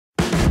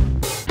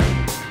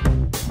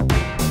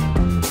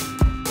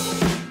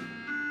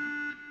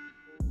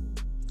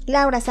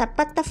Laura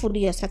Zapata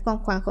furiosa con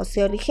Juan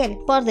José Origel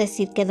por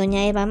decir que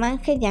doña Eva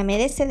Mange ya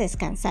merece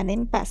descansar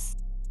en paz.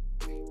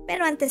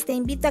 Pero antes te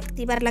invito a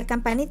activar la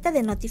campanita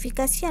de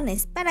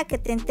notificaciones para que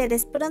te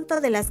enteres pronto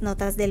de las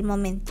notas del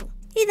momento.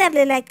 Y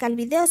darle like al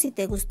video si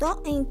te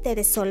gustó e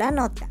interesó la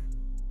nota.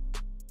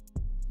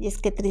 Y es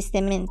que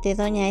tristemente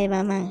doña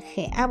Eva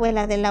Mange,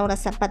 abuela de Laura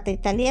Zapata y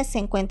Thalía, se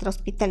encuentra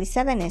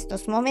hospitalizada en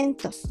estos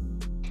momentos.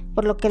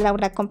 Por lo que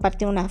Laura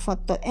compartió una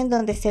foto en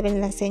donde se ve a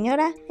la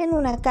señora en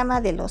una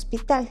cama del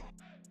hospital.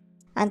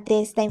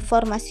 Ante esta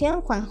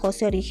información, Juan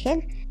José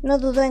Origel no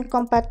dudó en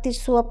compartir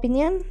su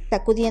opinión,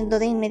 sacudiendo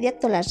de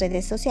inmediato las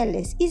redes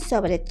sociales y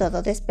sobre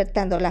todo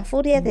despertando la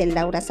furia de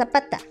Laura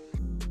Zapata.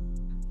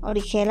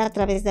 Origel, a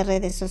través de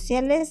redes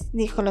sociales,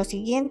 dijo lo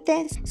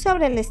siguiente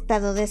sobre el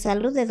estado de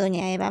salud de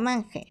doña Eva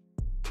Mange.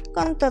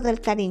 Con todo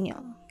el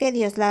cariño, que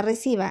Dios la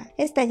reciba,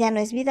 esta ya no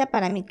es vida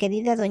para mi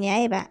querida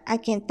doña Eva, a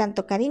quien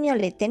tanto cariño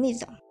le he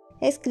tenido.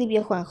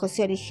 Escribió Juan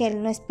José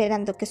Origel, no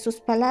esperando que sus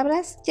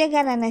palabras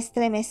llegaran a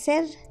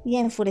estremecer y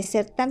a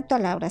enfurecer tanto a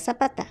Laura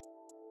Zapata.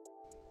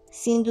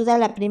 Sin duda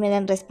la primera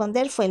en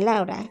responder fue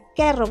Laura,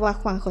 que arrobó a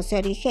Juan José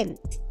Origel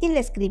y le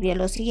escribió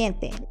lo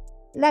siguiente.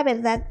 La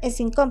verdad es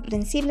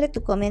incomprensible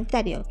tu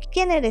comentario.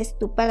 ¿Quién eres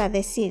tú para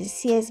decir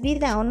si es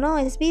vida o no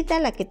es vida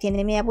la que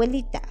tiene mi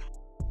abuelita?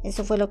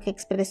 Eso fue lo que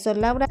expresó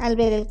Laura al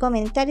ver el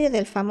comentario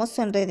del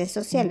famoso en redes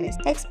sociales,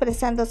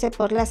 expresándose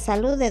por la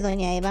salud de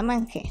doña Eva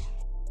Mange.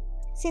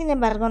 Sin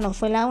embargo, no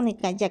fue la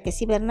única, ya que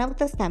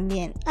cibernautas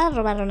también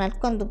arrobaron al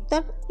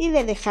conductor y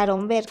le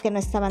dejaron ver que no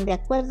estaban de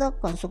acuerdo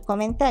con su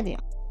comentario,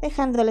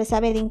 dejándole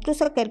saber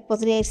incluso que él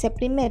podría irse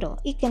primero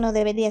y que no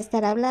debería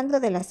estar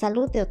hablando de la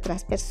salud de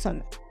otras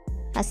personas.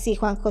 Así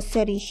Juan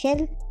José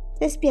Origel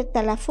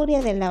despierta la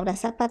furia de Laura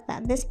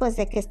Zapata después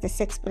de que éste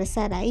se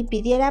expresara y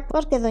pidiera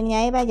porque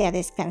doña Eva ya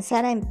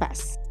descansara en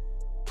paz.